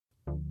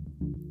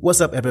What's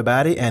up,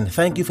 everybody, and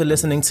thank you for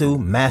listening to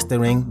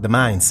Mastering the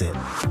Mindset.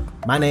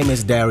 My name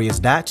is Darius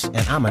Dotch,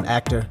 and I'm an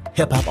actor,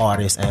 hip-hop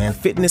artist, and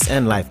fitness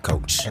and life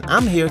coach. And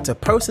I'm here to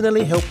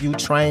personally help you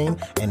train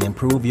and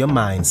improve your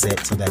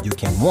mindset so that you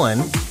can, 1,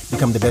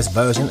 become the best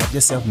version of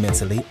yourself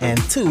mentally, and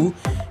 2,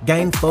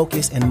 gain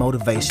focus and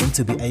motivation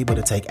to be able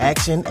to take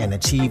action and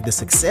achieve the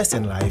success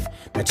in life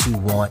that you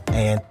want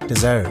and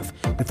deserve.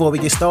 Before we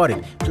get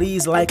started,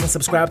 please like and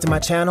subscribe to my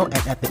channel,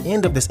 and at the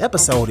end of this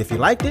episode, if you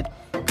liked it,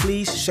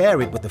 please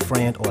share it with a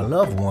friend or a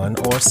loved one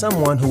or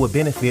someone who would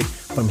benefit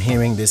from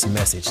hearing this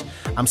message.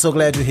 I'm so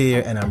glad you're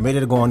here, and I'm ready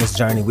to go on this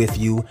journey with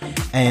you,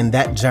 and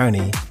that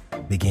journey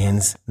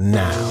begins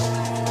now.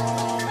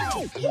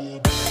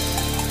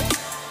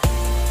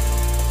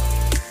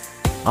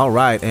 All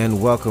right,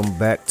 and welcome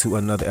back to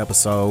another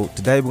episode.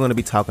 Today we're going to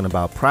be talking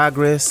about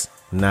progress,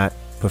 not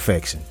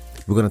perfection.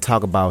 We're going to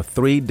talk about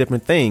 3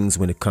 different things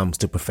when it comes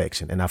to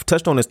perfection. And I've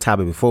touched on this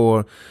topic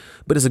before,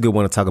 but it's a good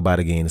one to talk about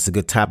again. It's a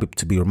good topic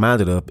to be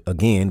reminded of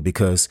again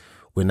because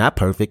we're not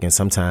perfect, and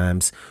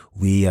sometimes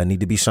we need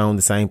to be shown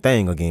the same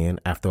thing again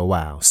after a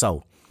while.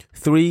 So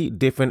 3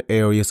 different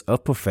areas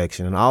of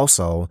perfection, and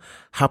also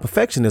how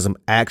perfectionism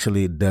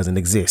actually doesn't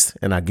exist.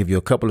 And I'll give you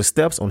a couple of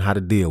steps on how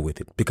to deal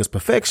with it, because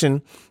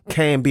perfection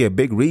can be a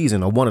big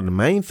reason or one of the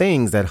main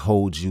things that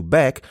holds you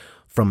back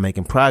from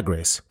making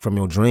progress, from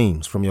your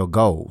dreams, from your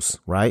goals,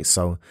 right?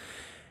 So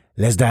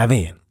let's dive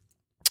in.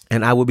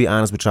 And I will be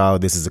honest with y'all,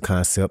 this is a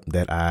concept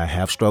that I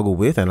have struggled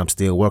with, and I'm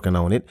still working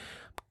on it.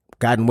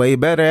 Gotten way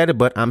better at it,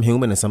 but I'm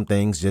human, and some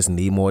things just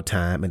need more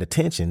time and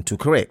attention to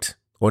correct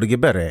or to get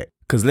better at.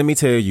 Because let me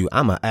tell you,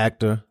 I'm an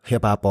actor,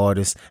 hip-hop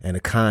artist, and a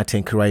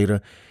content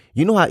creator.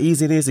 You know how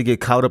easy it is to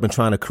get caught up in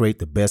trying to create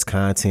the best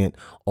content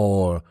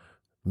or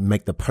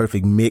make the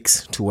perfect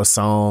mix to a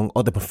song,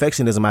 or the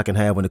perfectionism I can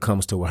have when it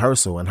comes to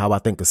rehearsal and how I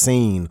think a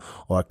scene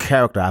or a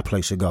character I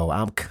play should go.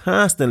 I'm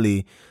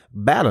constantly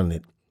battling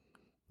it.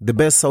 The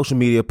best social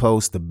media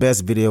posts, the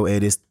best video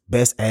edits,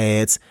 best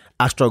ads,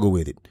 I struggle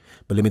with it.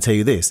 But let me tell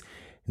you this,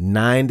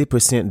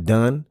 90%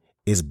 done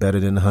is better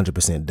than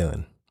 100%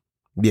 done.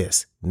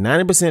 Yes,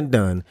 90%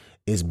 done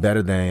is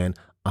better than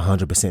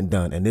 100%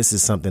 done. And this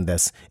is something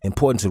that's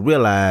important to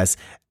realize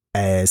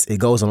as it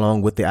goes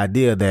along with the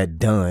idea that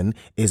done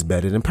is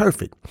better than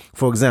perfect.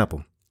 For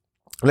example,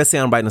 let's say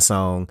I'm writing a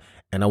song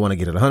and I want to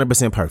get it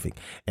 100% perfect.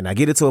 And I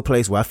get it to a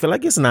place where I feel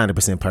like it's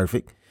 90%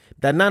 perfect.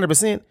 That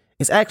 90%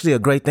 is actually a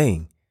great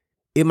thing.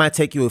 It might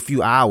take you a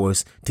few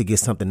hours to get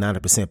something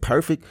 90%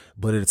 perfect,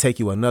 but it'll take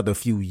you another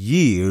few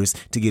years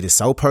to get it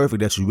so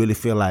perfect that you really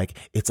feel like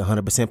it's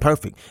 100%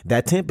 perfect.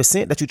 That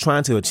 10% that you're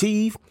trying to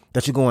achieve,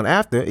 that you're going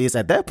after, is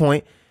at that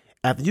point,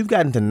 after you've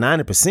gotten to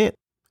 90%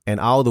 and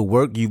all the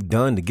work you've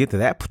done to get to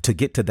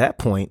that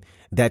point,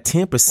 that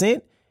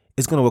 10%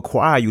 is going to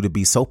require you to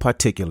be so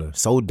particular,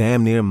 so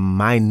damn near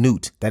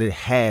minute that it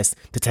has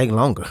to take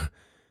longer.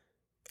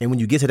 And when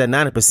you get to that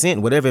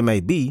 90%, whatever it may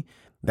be,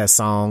 that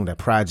song, that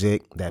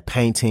project, that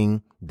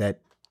painting, that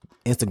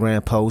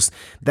Instagram post,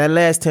 that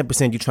last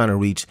 10% you're trying to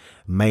reach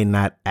may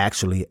not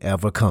actually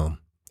ever come.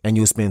 And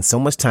you'll spend so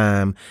much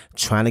time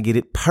trying to get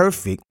it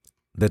perfect.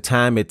 The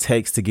time it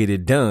takes to get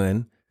it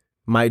done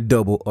might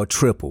double or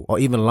triple or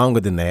even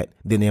longer than that,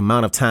 than the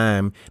amount of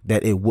time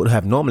that it would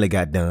have normally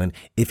got done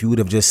if you would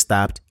have just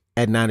stopped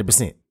at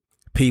 90%.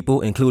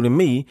 People, including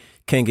me,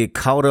 can get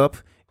caught up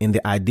in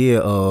the idea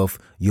of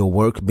your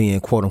work being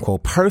quote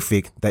unquote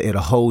perfect, that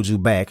it'll hold you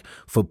back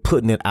for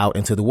putting it out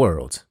into the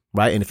world,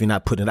 right? And if you're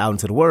not putting it out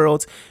into the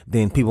world,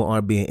 then people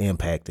aren't being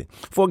impacted.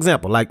 For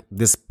example, like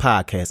this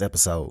podcast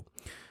episode,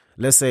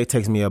 let's say it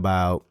takes me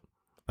about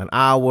an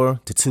hour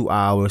to 2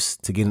 hours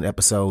to get an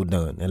episode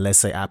done. And let's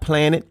say I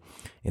plan it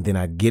and then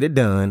I get it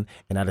done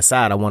and I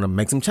decide I want to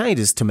make some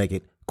changes to make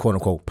it quote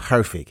unquote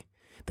perfect.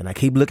 Then I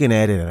keep looking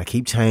at it and I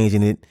keep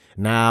changing it.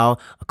 Now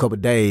a couple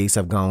of days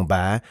have gone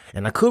by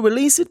and I could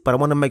release it, but I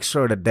want to make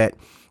sure that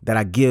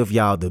I give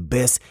y'all the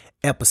best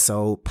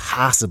episode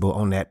possible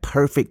on that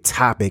perfect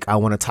topic I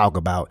want to talk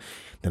about.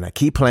 Then I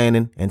keep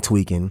planning and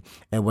tweaking.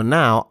 And when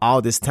now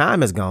all this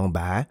time has gone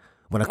by,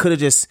 when I could have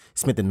just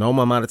spent the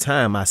normal amount of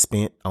time I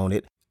spent on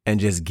it and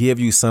just give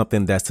you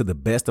something that's to the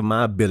best of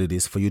my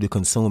abilities for you to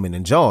consume and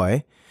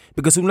enjoy.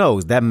 Because who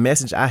knows, that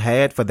message I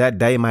had for that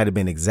day might have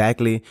been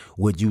exactly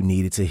what you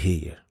needed to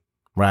hear,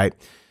 right?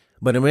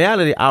 But in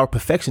reality, our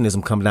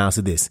perfectionism comes down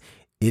to this.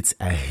 It's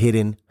a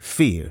hidden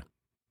fear.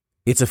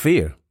 It's a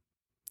fear.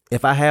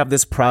 If I have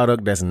this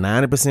product that's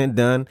 90%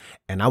 done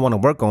and I want to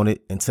work on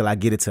it until I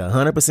get it to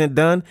 100%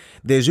 done,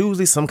 there's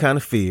usually some kind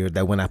of fear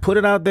that when I put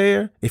it out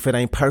there, if it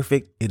ain't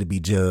perfect, it'll be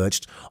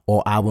judged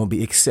or I won't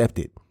be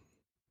accepted.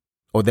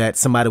 Or that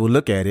somebody will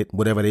look at it,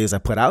 whatever it is I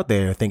put out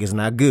there, and think it's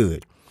not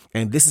good.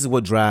 And this is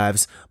what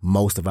drives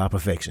most of our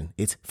perfection.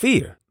 It's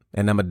fear.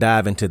 And I'm going to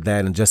dive into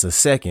that in just a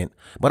second.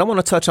 But I want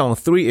to touch on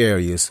 3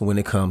 areas when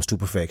it comes to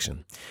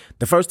perfection.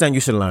 The first thing you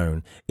should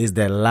learn is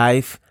that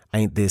life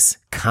ain't this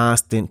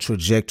constant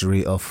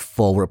trajectory of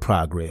forward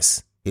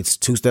progress. It's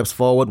 2 steps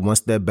forward, 1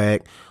 step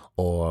back,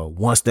 or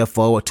 1 step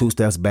forward, 2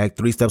 steps back,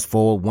 3 steps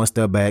forward, 1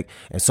 step back,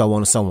 and so on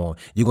and so on.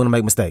 You're going to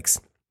make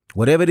mistakes.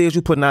 Whatever it is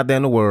you're putting out there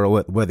in the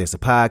world, whether it's a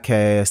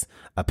podcast,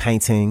 a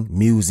painting,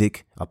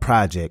 music, a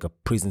project, a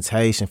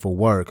presentation for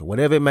work,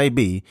 whatever it may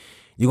be,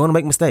 you're going to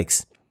make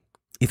mistakes.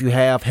 If you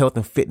have health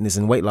and fitness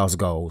and weight loss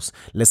goals,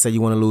 let's say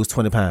you want to lose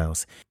 20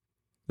 pounds.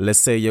 Let's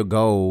say your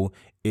goal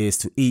is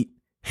to eat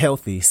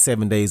healthy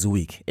 7 days a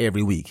week,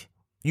 every week.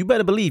 You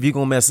better believe you're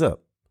going to mess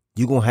up.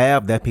 You're going to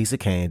have that piece of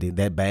candy,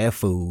 that bad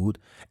food.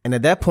 And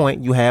at that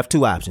point, you have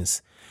two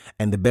options.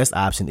 And the best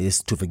option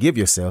is to forgive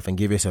yourself and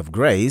give yourself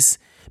grace.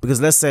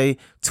 Because let's say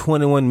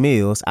 21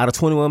 meals, out of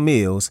 21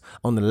 meals,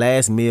 on the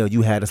last meal,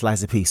 you had a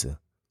slice of pizza.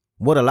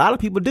 What a lot of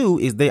people do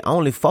is they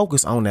only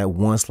focus on that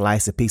one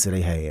slice of pizza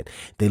they had.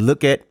 They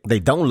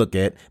don't look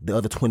at the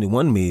other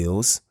 21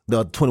 meals, the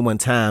other 21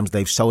 times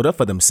they've showed up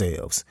for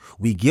themselves.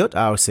 We guilt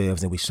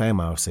ourselves and we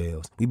shame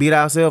ourselves. We beat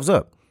ourselves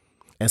up.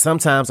 And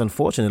sometimes,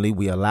 unfortunately,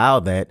 we allow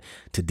that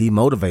to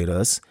demotivate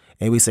us.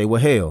 And we say,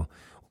 well, hell,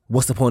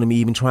 what's the point of me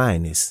even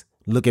trying this?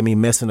 Look at me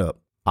messing up.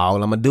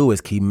 All I'm going to do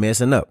is keep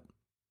messing up.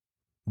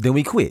 Then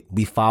we quit.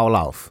 We fall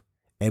off.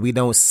 And we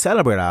don't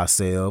celebrate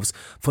ourselves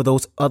for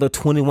those other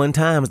 21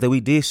 times that we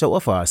did show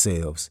up for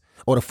ourselves.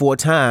 Or the 4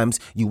 times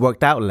you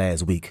worked out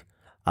last week.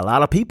 A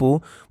lot of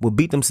people will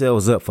beat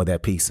themselves up for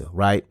that pizza,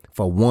 right?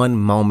 For one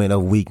moment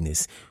of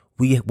weakness.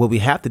 What we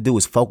have to do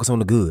is focus on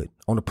the good,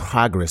 on the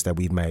progress that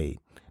we've made.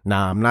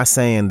 Now, I'm not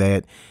saying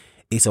that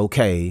it's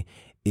okay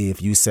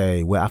if you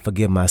say, well, I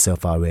forgive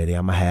myself already.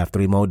 I'm going to have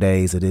 3 more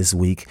days of this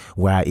week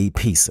where I eat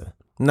pizza.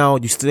 No,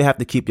 you still have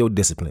to keep your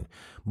discipline.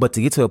 But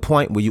to get to a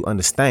point where you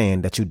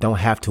understand that you don't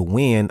have to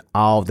win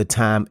all the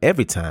time,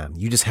 every time.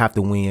 You just have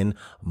to win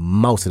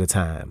most of the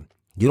time.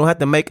 You don't have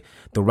to make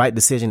the right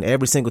decision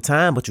every single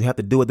time, but you have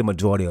to do it the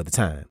majority of the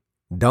time.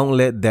 Don't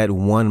let that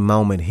one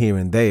moment here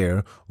and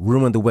there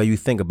ruin the way you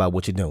think about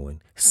what you're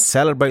doing.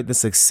 Celebrate the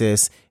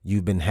success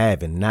you've been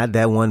having, not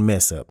that one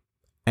mess up.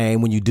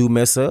 And when you do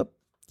mess up,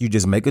 you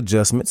just make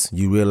adjustments.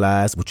 You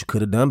realize what you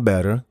could have done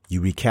better. You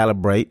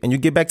recalibrate and you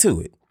get back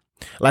to it.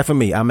 Like for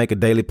me, I make a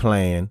daily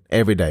plan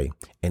every day.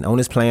 And on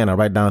this plan, I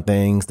write down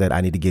things that I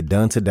need to get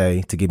done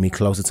today to get me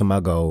closer to my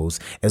goals,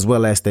 as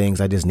well as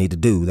things I just need to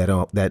do that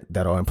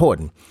are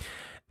important.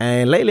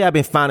 And lately, I've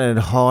been finding it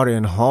harder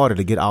and harder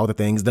to get all the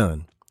things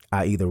done.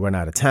 I either run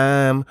out of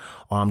time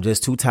or I'm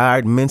just too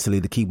tired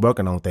mentally to keep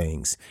working on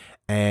things.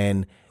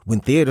 And when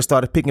theater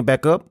started picking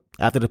back up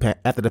after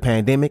the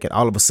pandemic, and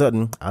all of a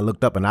sudden I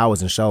looked up and I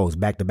was in shows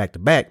back to back to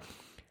back,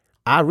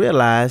 I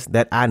realized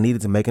that I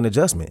needed to make an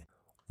adjustment.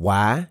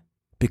 Why?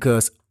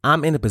 Because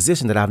I'm in a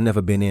position that I've never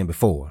been in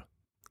before.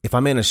 If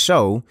I'm in a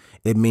show,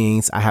 it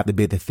means I have to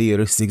be at the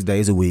theater 6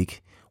 days a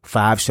week,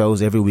 5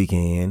 shows every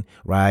weekend,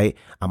 right?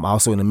 I'm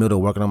also in the middle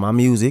of working on my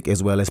music,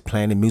 as well as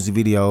planning music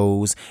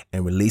videos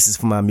and releases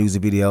for my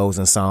music videos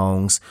and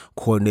songs,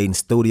 coordinating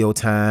studio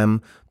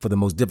time for the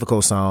most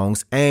difficult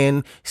songs,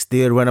 and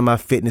still running my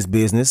fitness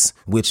business,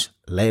 which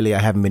lately I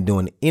haven't been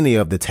doing any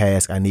of the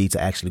tasks I need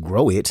to actually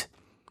grow it.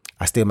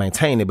 I still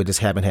maintain it, but just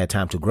haven't had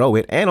time to grow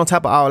it. And on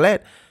top of all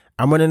that,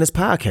 I'm running this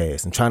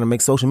podcast and trying to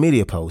make social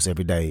media posts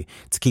every day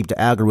to keep the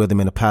algorithm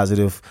in a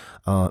positive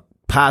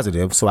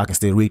so I can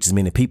still reach as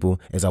many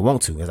people as I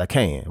want to, as I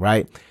can,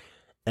 right?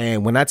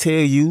 And when I tell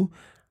you,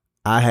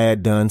 I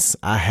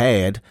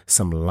had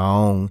some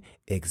long,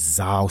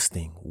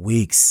 exhausting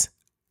weeks.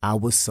 I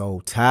was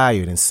so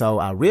tired. And so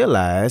I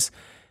realized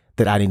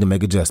that I need to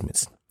make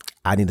adjustments.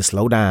 I need to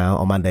slow down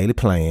on my daily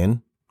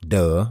plan.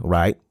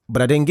 Right?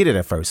 But I didn't get it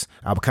at first.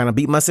 I would kind of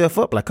beat myself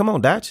up like, come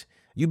on, Dutch,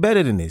 you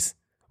better than this.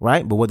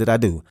 Right? But what did I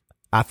do?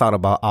 I thought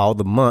about all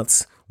the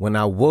months when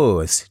I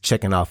was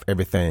checking off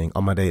everything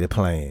on my daily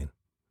plan.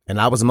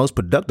 And I was the most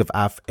productive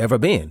I've ever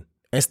been.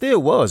 And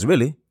still was,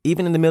 really,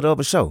 even in the middle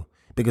of a show.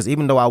 Because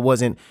even though I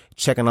wasn't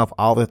checking off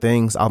all the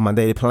things off my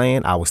daily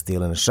plan, I was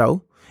still in the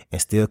show and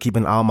still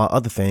keeping all my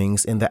other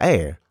things in the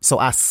air. So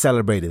I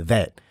celebrated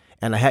that.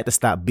 And I had to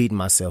stop beating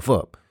myself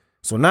up.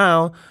 So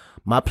now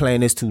my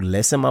plan is to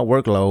lessen my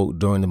workload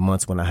during the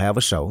months when I have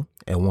a show.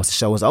 And once the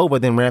show is over,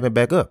 then ramp it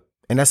back up.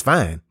 And that's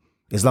fine.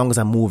 As long as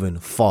I'm moving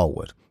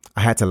forward.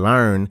 I had to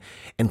learn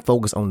and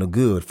focus on the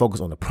good,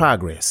 focus on the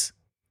progress.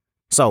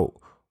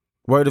 So,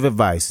 word of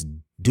advice,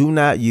 do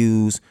not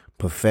use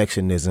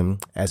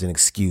perfectionism as an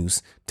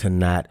excuse to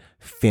not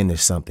finish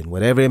something.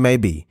 Whatever it may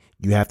be,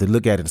 you have to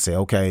look at it and say,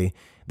 okay,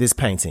 this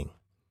painting,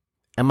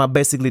 am I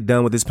basically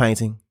done with this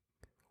painting?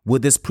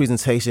 Would this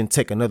presentation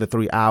take another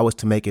 3 hours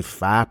to make it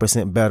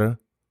 5% better?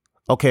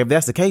 Okay, if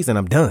that's the case, then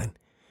I'm done.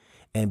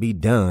 And be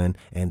done,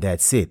 and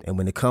that's it. And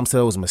when it comes to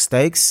those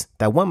mistakes,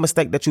 that one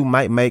mistake that you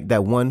might make,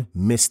 that one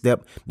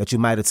misstep that you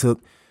might have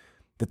took,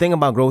 the thing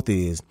about growth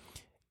is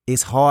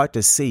it's hard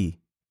to see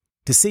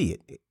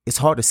it. It's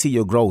hard to see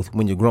your growth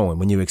when you're growing,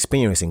 when you're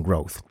experiencing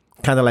growth.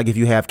 Kind of like if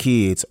you have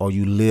kids or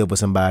you live with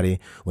somebody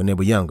when they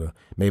were younger,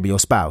 maybe your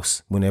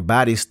spouse, when their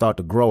bodies start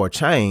to grow or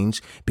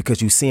change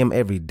because you see them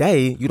every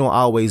day, you don't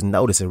always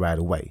notice it right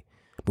away.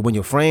 But when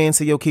your friends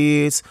see your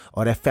kids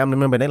or that family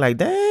member, they're like,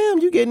 damn,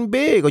 you getting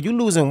big or you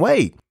losing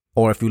weight.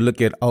 Or if you look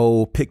at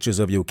old pictures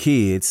of your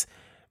kids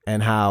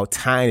and how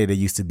tiny they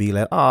used to be.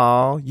 Like,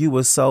 oh, you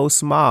were so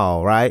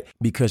small, right?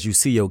 Because you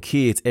see your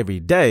kids every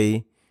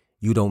day,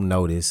 you don't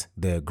notice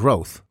their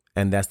growth.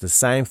 And that's the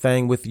same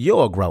thing with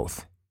your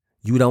growth.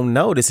 You don't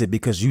notice it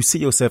because you see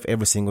yourself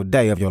every single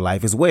day of your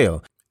life as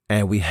well.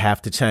 And we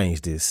have to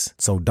change this.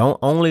 So don't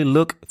only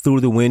look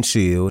through the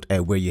windshield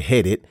at where you're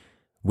headed,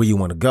 where you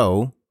want to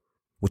go,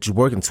 what you're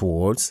working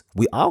towards.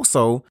 We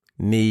also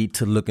need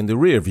to look in the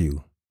rear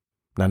view.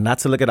 Now, not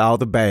to look at all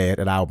the bad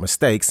and our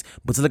mistakes,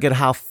 but to look at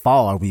how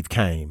far we've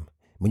came.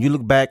 When you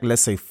look back,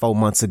 let's say 4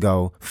 months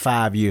ago,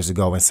 5 years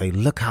ago, and say,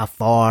 look how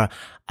far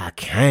I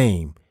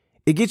came.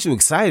 It gets you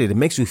excited. It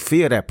makes you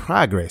feel that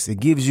progress. It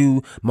gives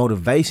you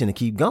motivation to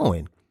keep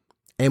going.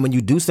 And when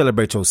you do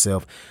celebrate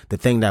yourself, the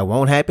thing that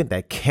won't happen,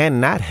 that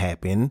cannot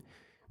happen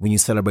when you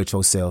celebrate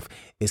yourself,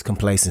 is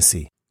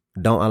complacency.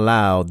 Don't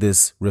allow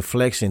this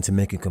reflection to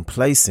make you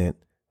complacent,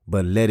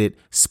 but let it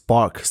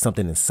spark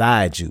something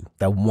inside you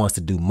that wants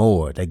to do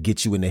more, that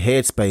gets you in the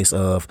headspace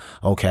of,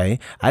 okay,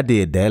 I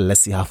did that.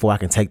 Let's see how far I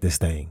can take this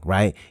thing,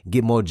 right?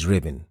 Get more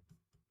driven.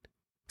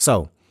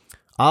 So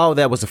all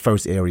that was the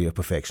first area of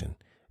perfection,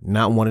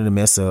 not wanting to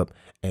mess up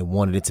and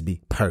wanted it to be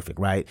perfect,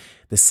 right?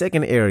 The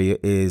second area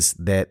is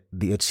that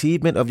the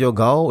achievement of your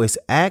goal is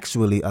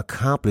actually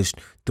accomplished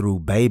through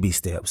baby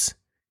steps.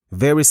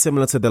 Very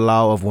similar to the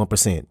law of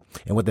 1%.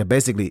 And what that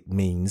basically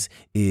means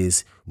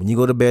is when you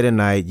go to bed at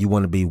night, you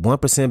want to be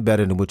 1%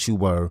 better than what you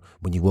were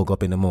when you woke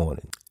up in the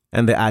morning.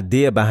 And the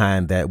idea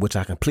behind that, which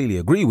I completely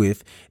agree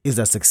with, is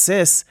that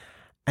success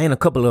ain't a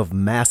couple of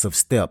massive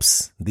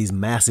steps, these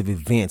massive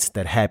events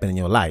that happen in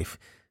your life.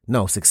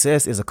 No,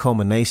 success is a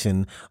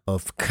culmination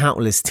of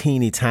countless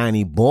teeny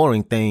tiny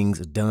boring things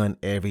done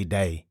every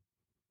day.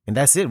 And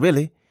that's it,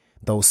 really.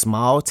 Those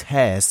small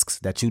tasks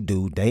that you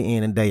do day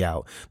in and day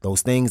out,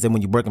 those things that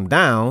when you break them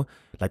down,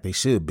 like they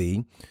should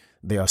be,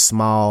 they are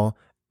small,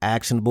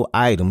 actionable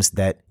items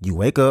that you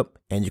wake up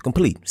and you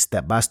complete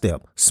step by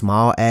step,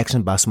 small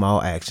action by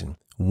small action,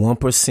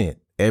 1%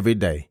 every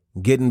day,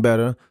 getting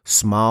better,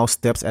 small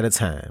steps at a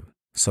time.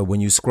 So when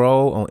you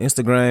scroll on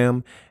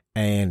Instagram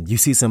and you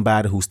see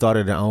somebody who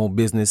started their own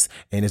business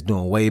and is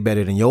doing way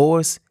better than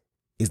yours,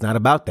 it's not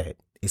about that.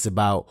 It's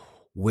about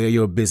where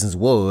your business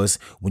was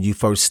when you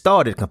first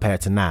started compared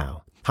to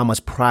now, how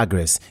much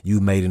progress you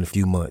made in a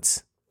few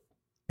months.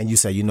 And you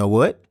say, you know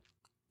what?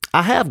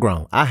 I have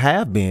grown. I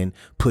have been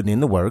putting in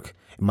the work.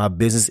 My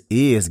business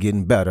is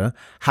getting better.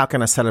 How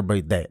can I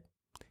celebrate that?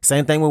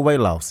 Same thing with weight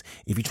loss.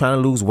 If you're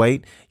trying to lose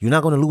weight, you're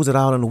not going to lose it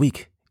all in a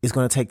week. It's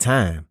going to take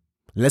time.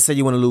 Let's say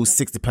you want to lose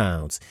 60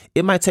 pounds.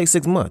 It might take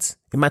 6 months.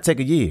 It might take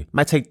a year. It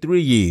might take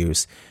 3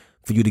 years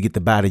for you to get the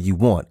body you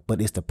want,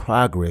 but it's the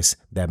progress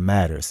that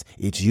matters.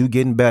 It's you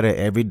getting better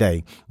every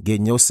day,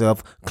 getting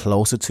yourself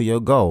closer to your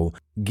goal.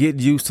 Get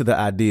used to the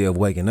idea of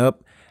waking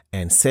up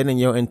and setting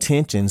your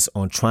intentions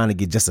on trying to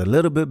get just a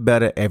little bit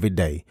better every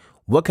day.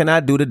 What can I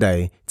do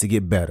today to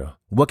get better?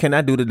 What can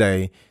I do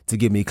today to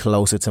get me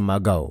closer to my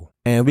goal?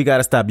 And we got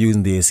to stop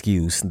using the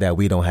excuse that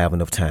we don't have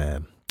enough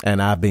time.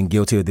 And I've been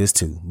guilty of this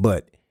too.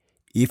 But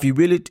if you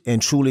really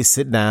and truly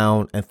sit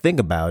down and think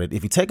about it,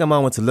 if you take a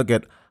moment to look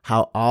at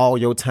how all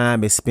your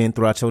time is spent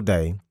throughout your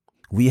day,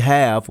 we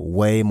have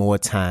way more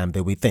time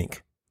than we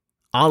think.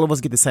 All of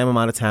us get the same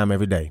amount of time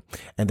every day.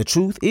 And the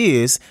truth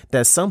is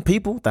that some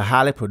people, the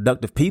highly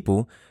productive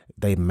people,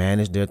 they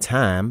manage their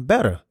time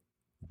better.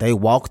 They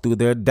walk through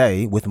their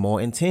day with more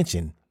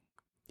intention.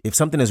 If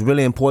something is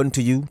really important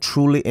to you,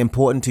 truly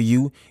important to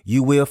you,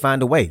 you will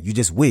find a way. You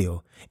just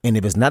will. And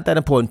if it's not that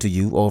important to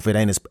you, or if it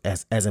ain't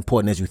as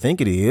important as you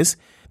think it is,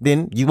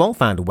 then you won't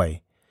find a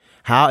way.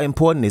 How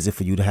important is it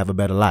for you to have a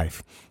better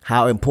life?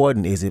 How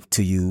important is it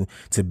to you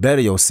to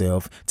better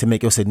yourself, to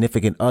make your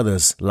significant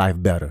other's life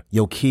better,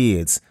 your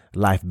kids'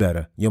 life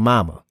better, your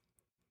mama?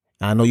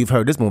 I know you've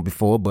heard this one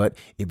before, but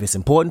if it's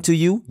important to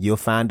you, you'll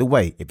find a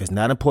way. If it's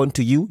not important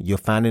to you, you'll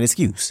find an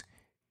excuse.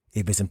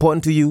 If it's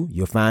important to you,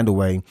 you'll find a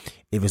way.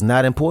 If it's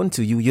not important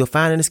to you, you'll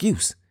find an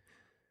excuse.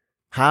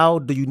 How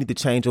do you need to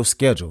change your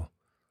schedule?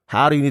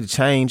 How do you need to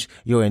change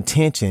your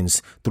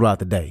intentions throughout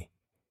the day?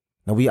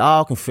 Now, we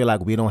all can feel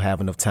like we don't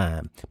have enough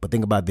time, but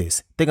think about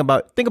this. Think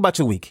about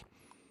your week.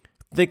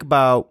 Think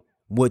about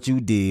what you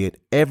did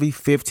every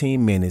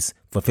 15 minutes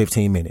for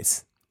 15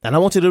 minutes. And I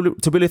want you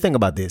to really think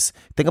about this.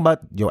 Think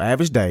about your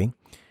average day,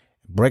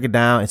 break it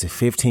down into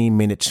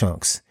 15-minute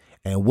chunks,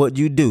 and what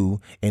you do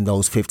in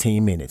those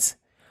 15 minutes.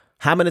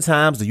 How many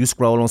times do you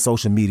scroll on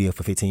social media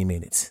for 15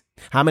 minutes?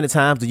 How many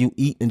times do you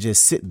eat and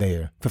just sit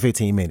there for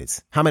 15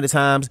 minutes? How many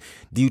times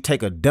do you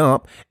take a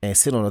dump and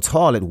sit on the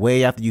toilet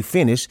way after you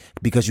finish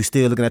because you're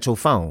still looking at your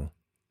phone?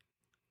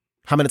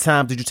 How many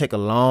times did you take a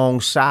long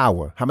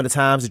shower? How many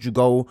times did you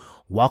go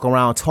walk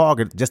around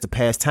Target just to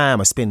pass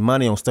time or spend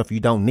money on stuff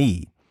you don't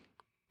need?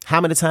 How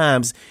many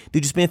times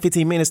did you spend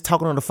 15 minutes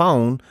talking on the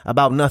phone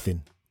about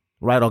nothing,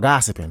 right? Or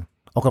gossiping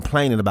or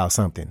complaining about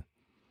something?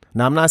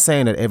 Now, I'm not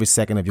saying that every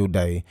second of your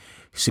day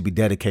should be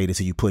dedicated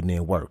to you putting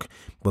in work,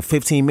 but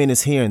 15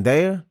 minutes here and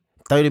there,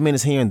 30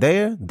 minutes here and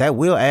there, that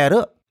will add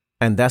up.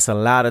 And that's a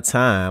lot of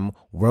time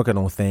working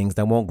on things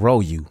that won't grow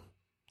you,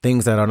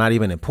 things that are not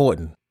even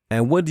important.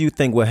 And what do you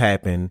think will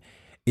happen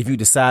if you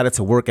decided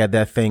to work at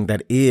that thing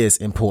that is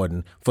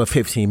important for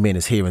 15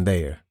 minutes here and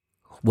there?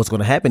 What's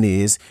going to happen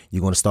is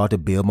you're going to start to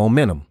build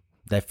momentum.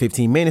 That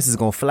 15 minutes is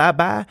going to fly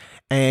by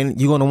and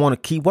you're going to want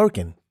to keep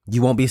working.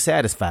 You won't be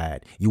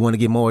satisfied. You want to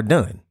get more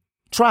done.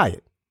 Try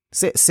it.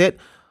 Set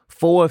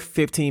 4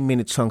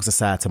 15-minute chunks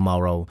aside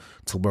tomorrow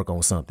to work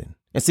on something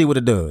and see what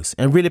it does.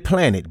 And really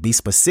plan it. Be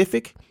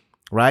specific,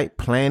 right?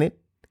 Plan it.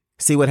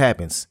 See what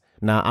happens.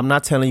 Now, I'm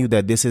not telling you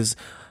that this is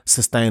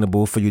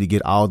sustainable for you to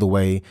get all the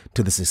way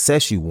to the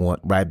success you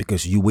want, right?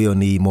 Because you will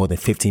need more than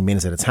 15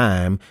 minutes at a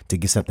time to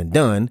get something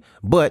done.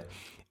 But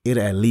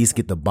it'll at least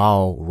get the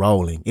ball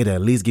rolling. It'll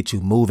at least get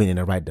you moving in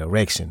the right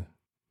direction.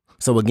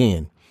 So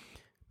again,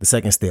 the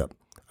second step,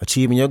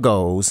 achieving your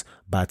goals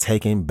by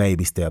taking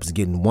baby steps,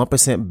 getting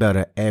 1%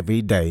 better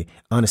every day,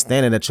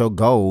 understanding that your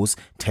goals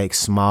take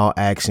small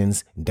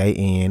actions day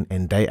in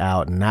and day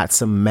out, not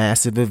some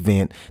massive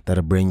event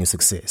that'll bring you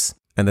success.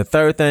 And the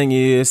third thing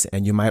is,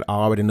 and you might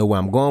already know where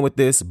I'm going with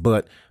this,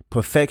 but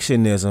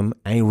perfectionism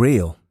ain't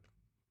real.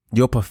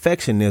 Your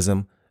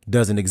perfectionism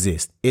doesn't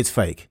exist. It's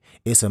fake.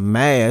 It's a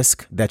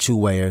mask that you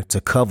wear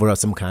to cover up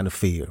some kind of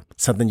fear,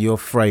 something you're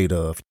afraid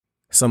of.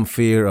 Some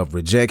fear of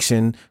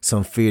rejection,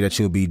 some fear that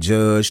you'll be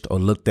judged or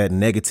looked at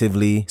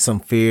negatively, some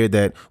fear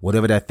that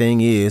whatever that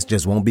thing is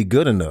just won't be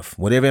good enough.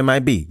 Whatever it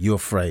might be, you're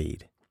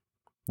afraid.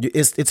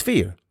 It's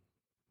fear.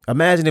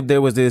 Imagine if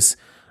there was this,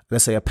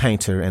 let's say a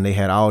painter, and they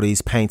had all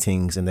these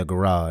paintings in their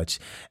garage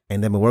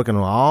and they've been working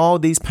on all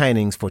these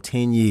paintings for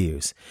 10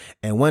 years.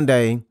 And one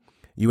day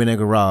you're in their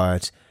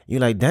garage,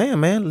 you're like, damn,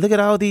 man, look at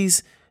all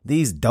these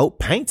dope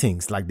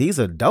paintings. Like,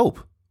 these are dope.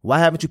 Why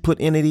haven't you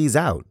put any of these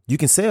out? You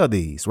can sell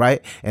these,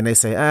 right? And they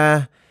say,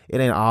 it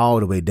ain't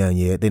all the way done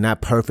yet. They're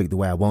not perfect the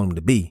way I want them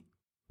to be.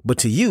 But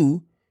to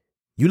you,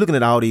 you're looking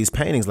at all these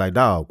paintings like,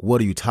 dog,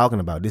 what are you talking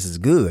about? This is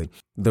good.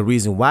 The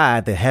reason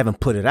why they haven't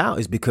put it out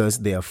is because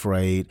they're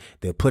afraid.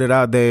 They'll put it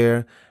out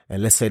there,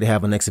 and let's say they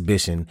have an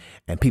exhibition,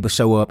 and people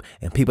show up,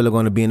 and people are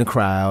going to be in the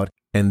crowd,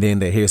 and then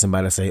they hear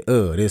somebody say,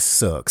 this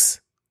sucks,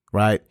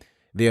 right?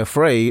 They're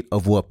afraid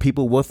of what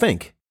people will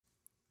think,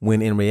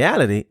 when in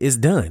reality, it's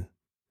done.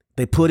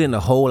 They put in a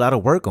whole lot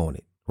of work on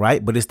it,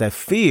 right? But it's that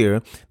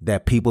fear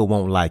that people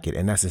won't like it.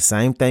 And that's the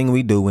same thing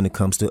we do when it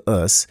comes to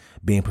us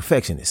being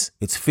perfectionists.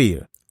 It's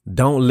fear.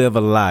 Don't live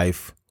a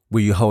life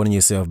where you're holding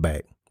yourself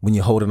back, when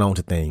you're holding on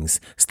to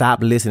things.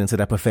 Stop listening to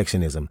that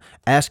perfectionism.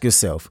 Ask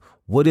yourself,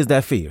 what is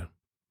that fear?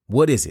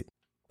 What is it?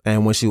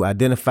 And once you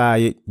identify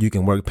it, you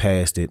can work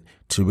past it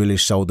to really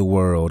show the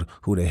world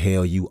who the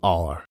hell you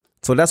are.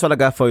 So that's what I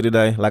got for you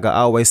today. Like I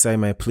always say,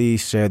 man,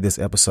 please share this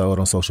episode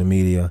on social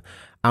media.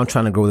 I'm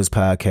trying to grow this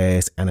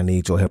podcast and I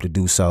need your help to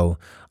do so.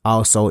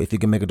 Also, if you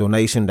can make a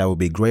donation, that would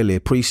be greatly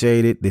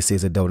appreciated. This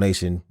is a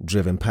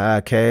donation-driven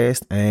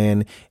podcast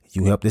and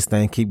you help this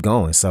thing keep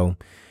going. So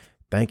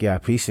thank you. I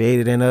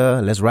appreciate it. And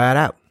let's ride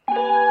out.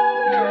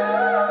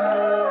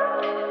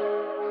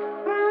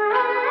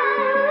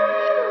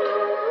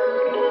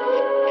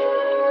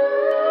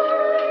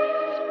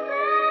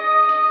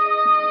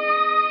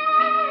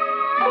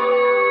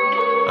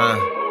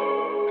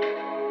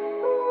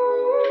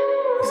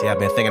 See, I've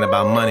been thinking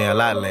about money a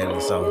lot lately,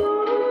 so.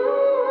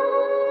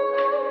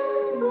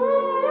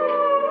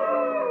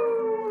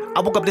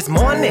 I woke up this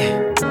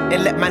morning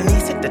and let my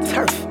knees hit the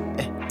turf.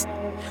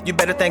 You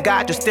better thank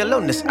God you're still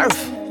on this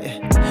earth.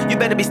 You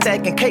better be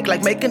stacking cake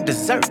like making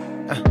dessert.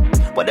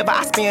 Whatever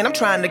I spend, I'm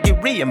trying to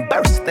get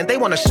reimbursed. And they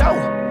want to show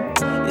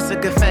it's a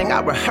good thing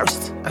I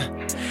rehearsed.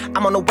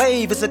 I'm on a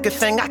wave, it's a good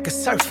thing I can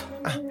surf.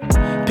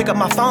 Pick up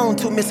my phone,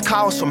 2 missed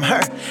calls from her.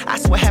 I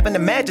swear having the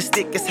magic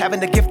stick is having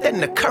the gift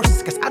and the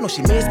curse. Cause I know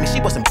she missed me, she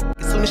wasn't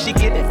as soon as she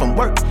get in from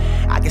work.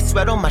 I get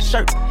sweat on my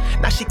shirt,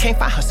 now she can't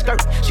find her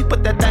skirt. She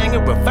put that thing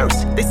in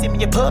reverse. They see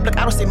me in public,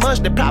 I don't say much,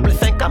 they probably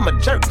think I'm a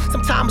jerk.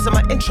 Sometimes I'm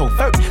an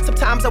introvert,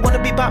 sometimes I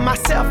wanna be by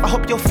myself. I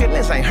hope your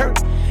feelings ain't hurt,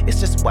 it's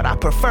just what I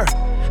prefer.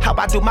 How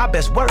I do my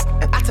best work,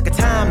 and I took a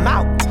time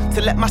out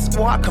to let my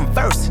squad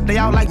converse. They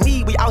all like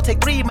me, we all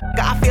take 3,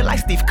 I feel like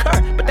Steve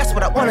Kerr, but that's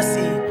what I wanna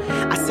see.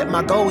 I set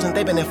my goals and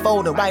they've been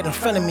unfolding right in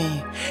front of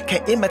me.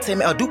 Can't imitate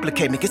me or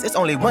duplicate me, cause it's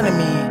only one of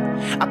me.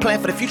 I plan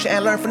for the future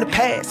and learn from the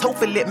past.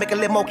 Hopefully it make a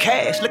little more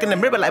cash. Look in the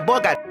mirror like, boy,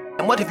 God,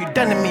 and what have you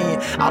done to me?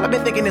 All I've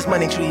been thinking is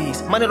money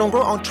trees. Money don't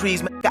grow on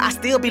trees, man. I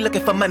still be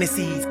looking for money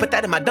seeds. Put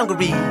that in my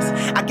dungarees.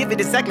 I give it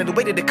exactly the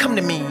way that it come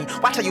to me.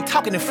 Watch how you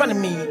talking in front of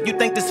me. You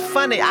think this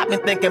funny? I've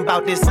been thinking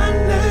about this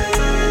Monday.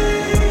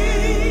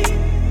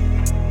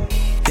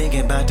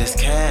 Thinking about this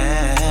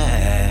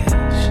cash.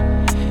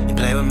 You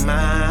play with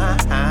mine,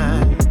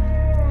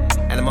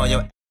 and I'm on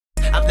your.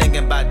 I'm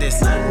thinking about this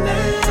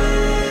Sunday.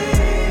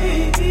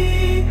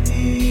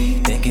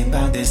 Thinking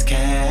about this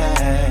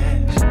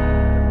cash.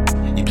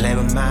 You play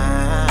with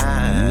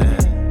mine,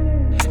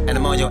 and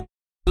I'm on your.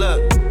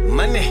 Look,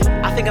 money.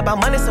 I think about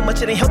money so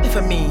much it ain't healthy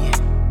for me.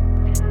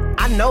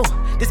 I know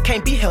this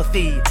can't be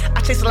healthy. I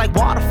chase it like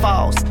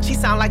waterfalls, she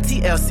sound like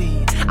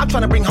TLC. I'm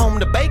tryna bring home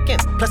the bacon,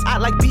 plus I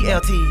like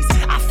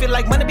BLTs. I feel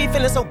like money be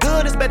feeling so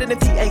good, it's better than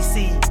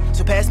TAC.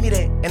 So pass me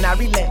that, and I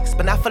relax,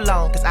 but not for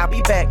long, cause I'll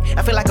be back.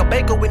 I feel like a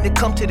baker when it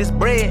come to this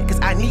bread, cause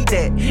I need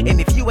that. And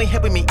if you ain't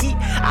helping me eat,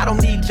 I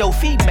don't need your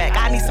feedback,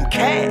 I need some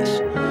cash.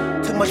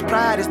 Too much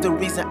pride is the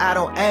reason I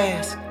don't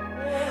ask.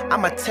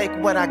 I'ma take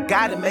what I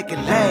got and make it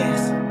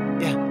last.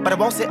 Yeah, but I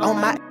won't sit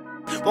on my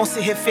won't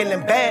sit here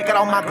feeling bad. Got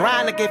on my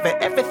grind and gave it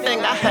everything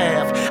I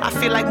have. I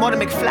feel like Marty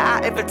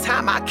McFly every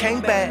time I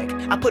came back.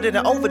 I put it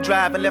in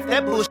overdrive and left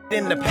that bullshit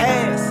in the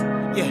past.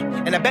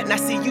 Yeah, and I bet not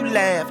see you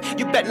laugh.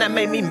 You bet not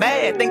make me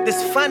mad. Think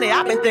this funny,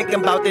 I've been thinking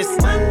about this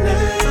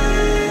Monday.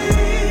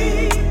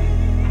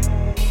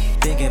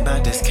 Thinking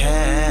about this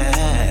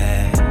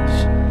cash.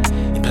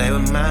 You play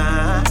with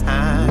mine,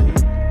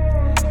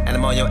 and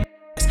I'm on your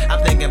ass.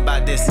 I'm thinking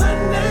about this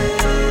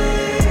Monday.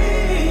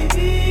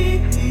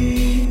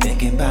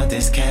 Thinking about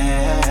this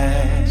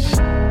cash.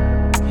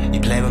 You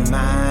play with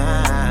mine.